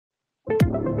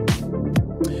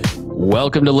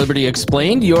Welcome to Liberty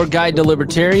Explained, your guide to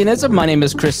libertarianism. My name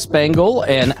is Chris Spangle,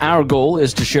 and our goal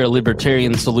is to share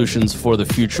libertarian solutions for the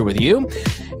future with you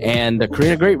and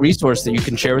create a great resource that you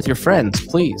can share with your friends.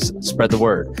 Please spread the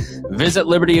word. Visit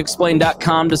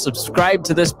libertyexplained.com to subscribe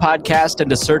to this podcast and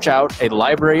to search out a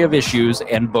library of issues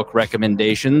and book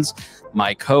recommendations.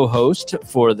 My co-host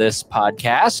for this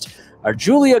podcast are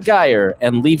Julia Geyer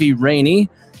and Levy Rainey.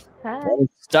 Hi.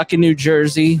 Stuck in New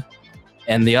Jersey.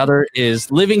 And the other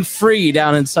is living free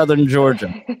down in southern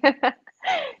Georgia.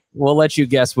 We'll let you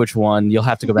guess which one. You'll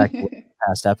have to go back to the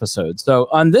past episodes. So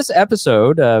on this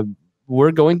episode,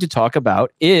 we're going to talk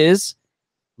about, is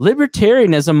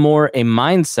libertarianism more a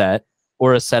mindset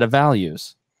or a set of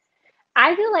values?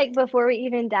 I feel like before we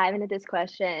even dive into this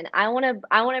question, I want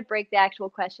to break the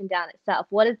actual question down itself.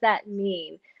 What does that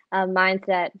mean?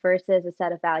 Mindset versus a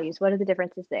set of values. What are the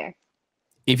differences there?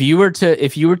 If you were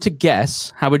to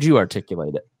guess, how would you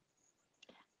articulate it?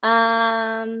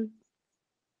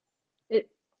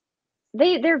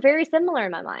 They're very similar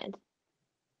in my mind.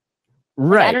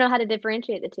 Right. Like, I don't know how to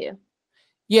differentiate the two.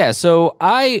 Yeah, so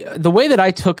the way that I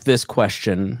took this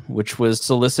question, which was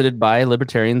solicited by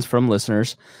libertarians from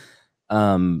listeners,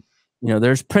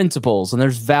 there's principles and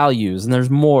there's values and there's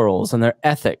morals and there's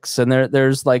ethics and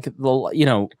there's like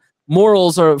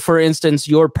morals are, for instance,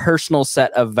 your personal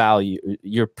set of value,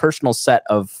 your personal set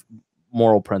of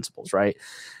moral principles, right?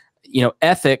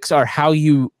 Ethics are how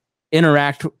you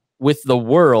interact with the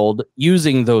world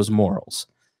using those morals.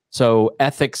 So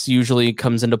ethics usually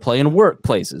comes into play in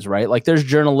workplaces, right? Like there's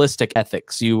journalistic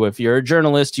ethics. If you're a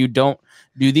journalist, you don't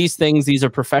do these things. These are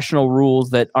professional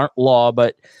rules that aren't law,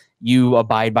 but you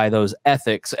abide by those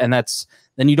ethics. And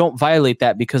then you don't violate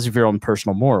that because of your own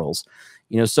personal morals.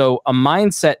 So a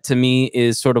mindset to me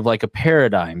is sort of like a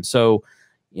paradigm. So,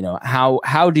 how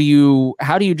do you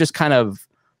just kind of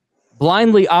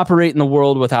blindly operate in the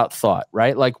world without thought,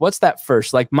 right? Like, what's that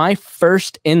first? Like, my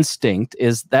first instinct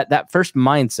is that first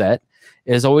mindset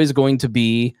is always going to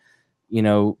be,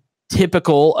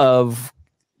 typical of,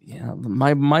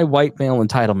 my white male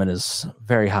entitlement is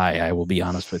very high. I will be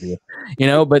honest with you,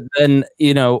 but then,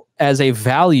 as a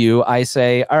value, I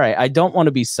say, all right, I don't want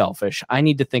to be selfish. I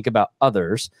need to think about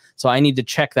others. So I need to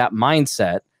check that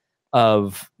mindset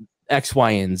of X,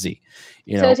 Y, and Z.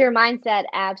 So is your mindset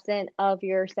absent of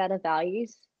your set of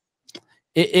values?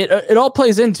 It all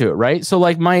plays into it, right? So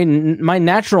like my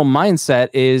natural mindset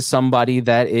is somebody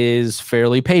that is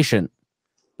fairly patient.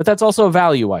 But that's also a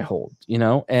value I hold,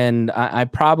 and I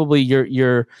probably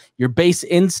your base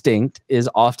instinct is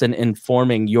often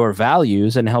informing your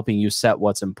values and helping you set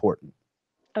what's important.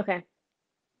 Okay.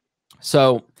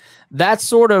 So that's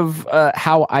sort of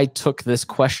how I took this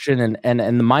question, and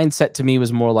the mindset to me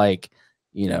was more like,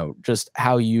 just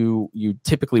how you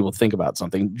typically will think about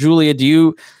something. Julia,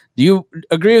 do you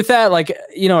agree with that? Like,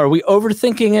 are we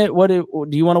overthinking it?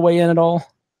 Do you want to weigh in at all?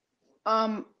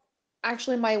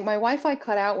 Actually, my Wi-Fi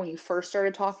cut out when you first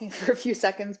started talking for a few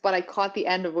seconds, but I caught the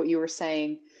end of what you were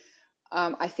saying.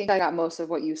 I think I got most of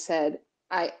what you said.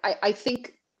 I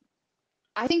think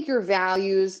your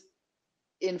values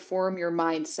inform your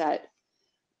mindset,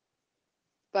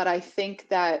 but I think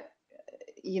that,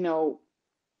 your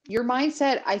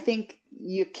mindset, I think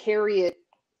you carry it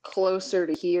closer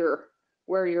to here,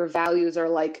 where your values are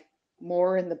like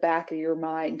more in the back of your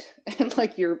mind, and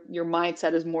like your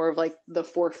mindset is more of like the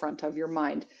forefront of your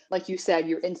mind, like you said,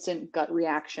 your instant gut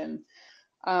reaction,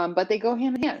 but they go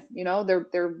hand in hand.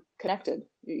 They're connected.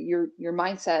 Your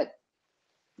mindset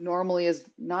normally is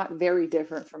not very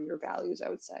different from your values, I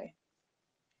would say.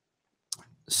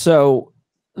 So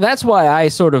that's why I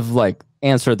sort of like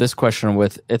answer this question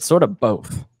with, it's sort of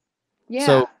both. Yeah.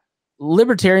 So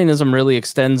libertarianism really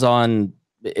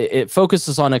it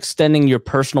focuses on extending your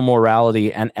personal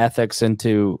morality and ethics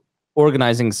into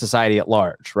organizing society at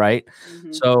large, right?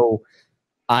 Mm-hmm. So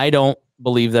I don't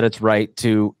believe that it's right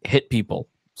to hit people.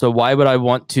 So why would I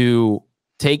want to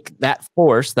take that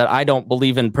force that I don't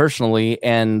believe in personally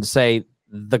and say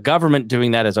the government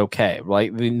doing that is okay?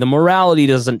 Like the morality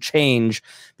doesn't change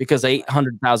because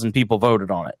 800,000 people voted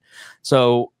on it.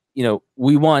 So,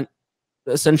 we want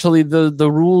essentially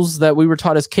the rules that we were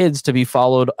taught as kids to be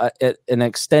followed and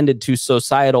extended to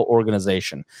societal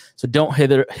organization. So don't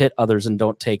hit others and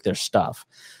don't take their stuff.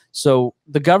 So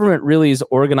the government really is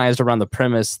organized around the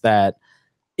premise that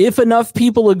if enough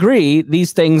people agree,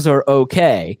 these things are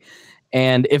okay.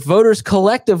 And if voters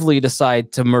collectively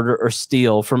decide to murder or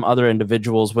steal from other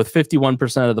individuals with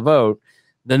 51% of the vote,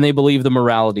 then they believe the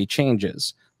morality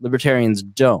changes. Libertarians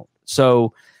don't.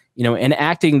 So,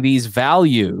 enacting these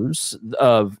values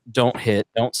of don't hit,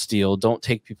 don't steal, don't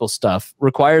take people's stuff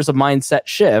requires a mindset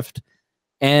shift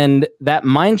And that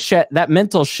that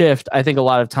mental shift, I think a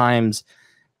lot of times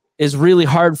is really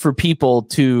hard for people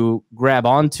to grab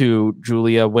onto,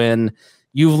 Julia, when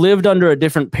you've lived under a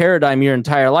different paradigm your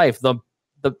entire life. The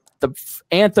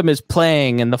anthem is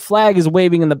playing and the flag is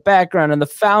waving in the background and the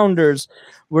founders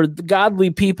were the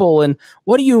godly people. And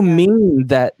what do you mean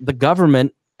that the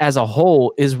government as a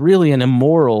whole is really an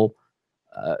immoral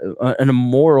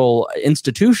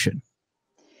institution?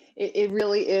 It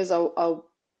really is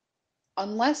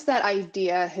unless that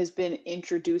idea has been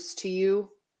introduced to you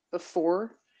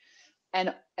before,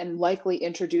 and likely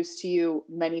introduced to you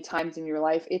many times in your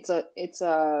life, it's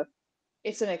an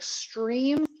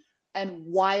extreme and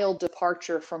wild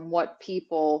departure from what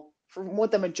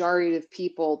the majority of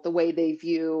people, the way they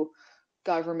view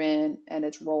government and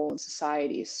its role in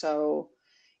society. So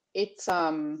it's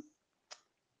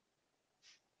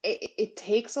it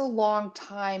takes a long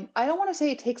time. I don't want to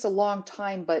say it takes a long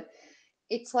time, but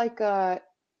it's like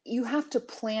you have to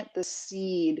plant the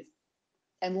seed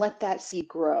and let that seed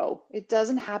grow. It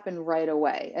doesn't happen right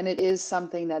away. And it is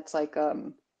something that's like,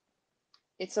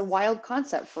 it's a wild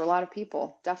concept for a lot of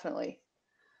people, definitely.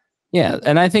 Yeah.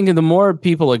 And I think the more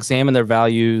people examine their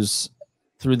values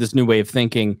through this new way of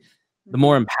thinking, the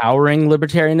more empowering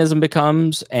libertarianism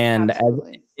becomes. And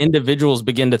Absolutely. as individuals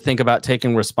begin to think about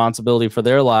taking responsibility for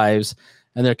their lives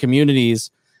and their communities,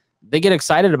 they get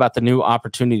excited about the new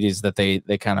opportunities that they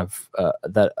kind of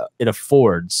that it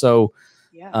affords. So,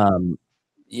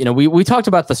 you know, we talked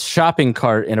about the shopping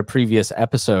cart in a previous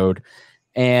episode,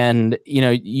 and you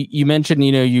know, you mentioned,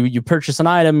 you know, you purchase an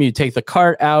item, you take the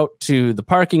cart out to the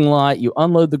parking lot, you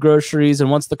unload the groceries,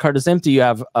 and once the cart is empty, you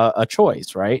have a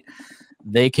choice, right?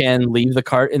 They can leave the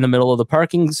cart in the middle of the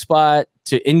parking spot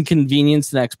to inconvenience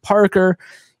the next parker.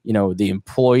 You know, the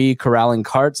employee corralling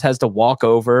carts has to walk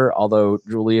over, although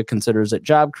Julia considers it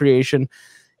job creation.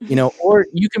 You know, or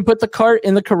you can put the cart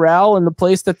in the corral in the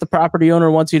place that the property owner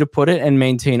wants you to put it and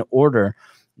maintain order.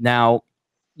 Now,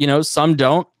 you know, some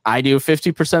don't. I do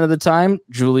 50% of the time.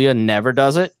 Julia never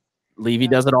does it. Levy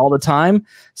does it all the time.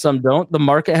 Some don't. The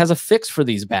market has a fix for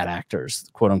these bad actors,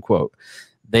 quote unquote.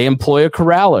 They employ a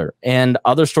corraller, and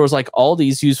other stores like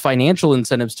Aldi's use financial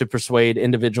incentives to persuade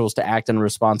individuals to act in a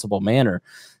responsible manner.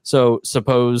 So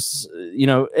suppose, you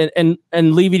know, and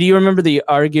Levy, do you remember the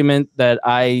argument that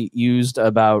I used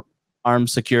about armed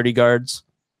security guards?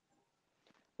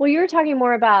 Well, you're talking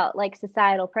more about like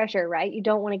societal pressure, right? You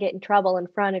don't want to get in trouble in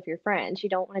front of your friends. You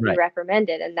don't want to be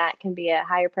reprimanded, and that can be a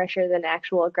higher pressure than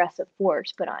actual aggressive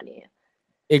force put on you.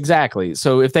 Exactly.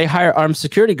 So if they hire armed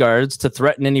security guards to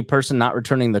threaten any person not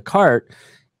returning the cart,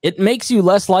 it makes you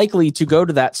less likely to go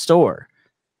to that store.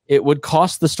 It would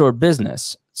cost the store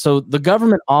business. So the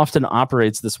government often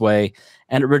operates this way,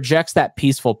 and it rejects that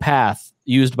peaceful path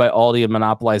used by Aldi and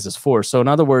monopolizes force. So in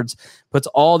other words, puts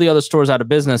all the other stores out of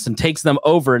business and takes them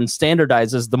over and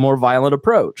standardizes the more violent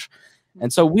approach.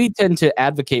 And so we tend to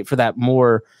advocate for that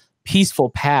more peaceful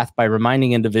path by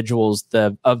reminding individuals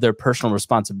of their personal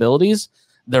responsibilities,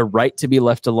 their right to be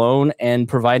left alone, and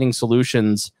providing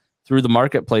solutions through the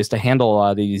marketplace to handle a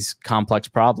lot of these complex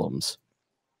problems.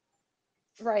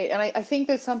 Right. And I think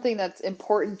that's something that's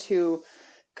important to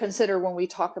consider when we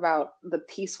talk about the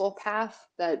peaceful path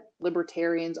that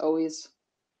libertarians always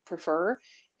prefer,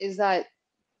 is that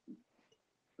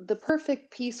the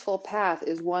perfect peaceful path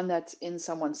is one that's in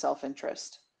someone's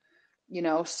self-interest. You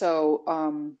know,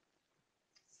 so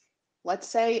let's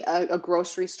say a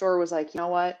grocery store was like, you know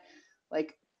what,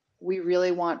 like, we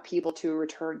really want people to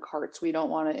return carts. We don't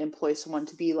want to employ someone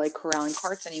to be like corralling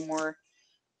carts anymore.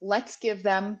 Let's give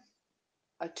them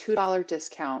a $2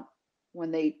 discount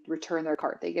when they return their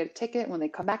cart. They get a ticket. When they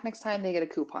come back next time, they get a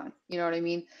coupon. You know what I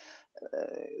mean?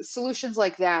 Solutions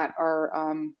like that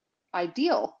are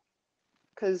ideal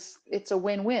because it's a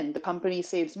win-win. The company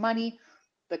saves money,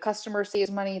 the customer saves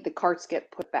money, the carts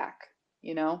get put back,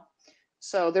 you know?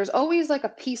 So there's always like a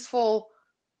peaceful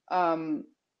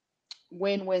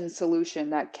win-win solution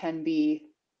that can be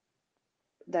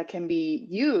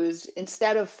used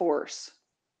instead of force.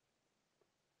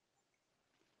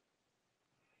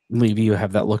 Levy, you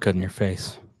have that look on your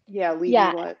face. Yeah, Levy,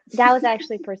 yeah, what? That was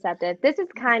actually perceptive. This is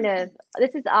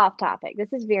off topic.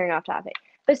 This is veering off topic.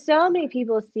 But so many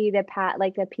people see the path,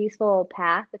 like the peaceful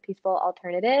path, the peaceful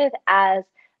alternative, as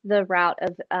the route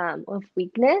of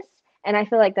weakness. And I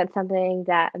feel like that's something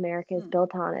that America is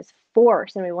built on, is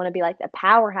force. And we want to be like the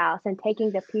powerhouse, and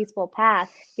taking the peaceful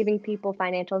path, giving people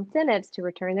financial incentives to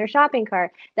return their shopping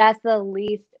cart. That's the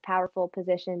least powerful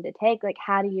position to take. Like,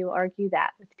 how do you argue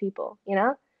that with people, you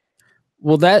know?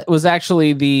 Well, that was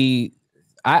actually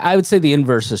I would say the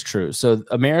inverse is true. So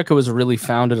America was really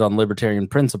founded on libertarian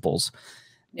principles.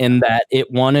 in that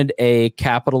it wanted a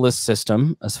capitalist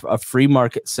system, a free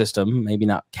market system, maybe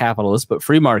not capitalist, but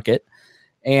free market.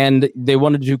 And they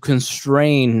wanted to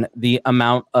constrain the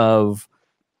amount of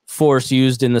force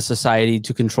used in the society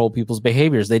to control people's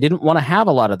behaviors. They didn't want to have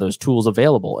a lot of those tools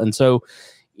available. And so,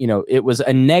 you know, it was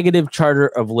a negative charter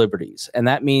of liberties. And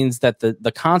that means that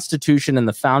the Constitution and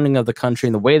the founding of the country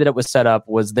and the way that it was set up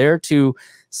was there to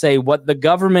say what the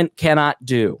government cannot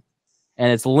do.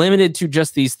 And it's limited to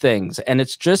just these things. And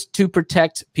it's just to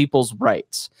protect people's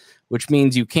rights, which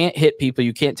means you can't hit people.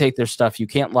 You can't take their stuff. You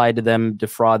can't lie to them,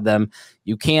 defraud them.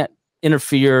 You can't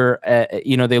interfere.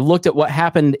 You know, they looked at what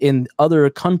happened in other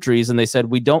countries and they said,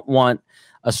 we don't want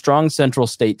a strong central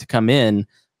state to come in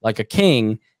like a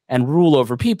king and rule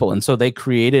over people. And so they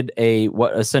created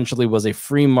what essentially was a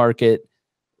free market,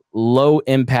 low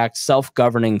impact,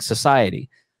 self-governing society.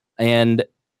 And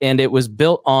it was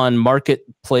built on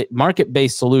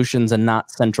market-based solutions and not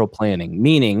central planning,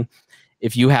 meaning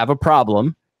if you have a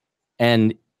problem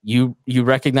and you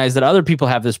recognize that other people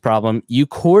have this problem, you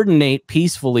coordinate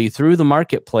peacefully through the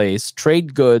marketplace,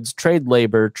 trade goods, trade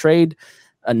labor, trade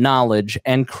knowledge,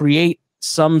 and create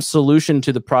some solution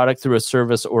to the product through a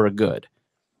service or a good.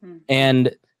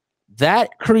 And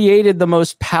that created the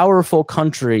most powerful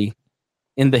country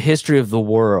in the history of the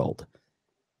world.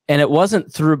 And it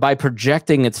wasn't by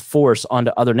projecting its force onto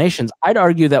other nations. I'd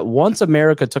argue that once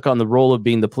America took on the role of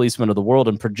being the policeman of the world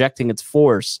and projecting its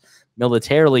force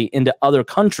militarily into other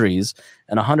countries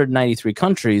and 193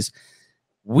 countries,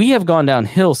 we have gone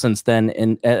downhill since then.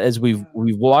 And as we've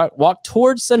walked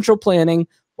towards central planning,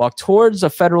 walked towards a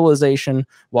federalization,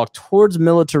 walked towards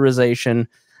militarization,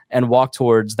 and walked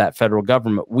towards that federal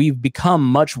government, we've become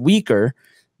much weaker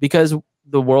because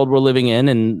the world we're living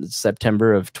in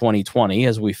September of 2020,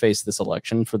 as we face this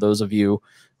election, for those of you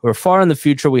who are far in the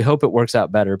future, we hope it works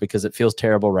out better because it feels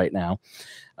terrible right now.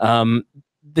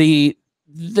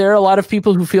 There are a lot of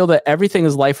people who feel that everything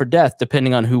is life or death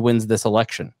depending on who wins this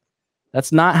election.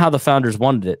 That's not how the founders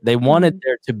wanted it. They wanted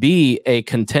there to be a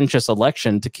contentious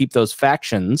election to keep those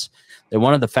factions. They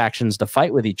wanted the factions to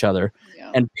fight with each other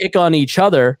and pick on each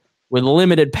other with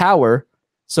limited power.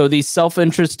 So these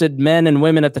self-interested men and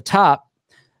women at the top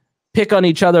pick on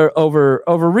each other over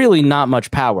really not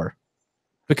much power,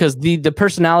 because the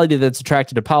personality that's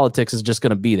attracted to politics is just going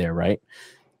to be there, right?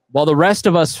 While the rest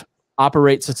of us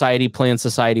operate society, plan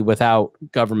society without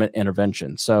government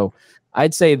intervention. So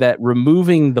I'd say that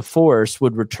removing the force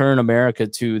would return America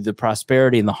to the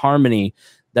prosperity and the harmony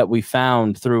that we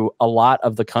found through a lot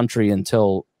of the country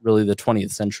until really the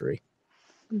 20th century.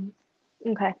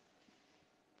 Okay.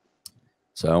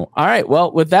 So, all right.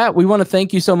 Well, with that, we want to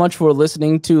thank you so much for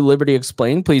listening to Liberty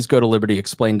Explained. Please go to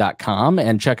libertyexplained.com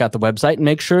and check out the website and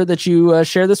make sure that you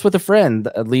share this with a friend.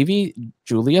 Levy,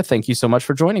 Julia, thank you so much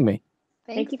for joining me.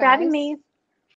 Thank you for having me.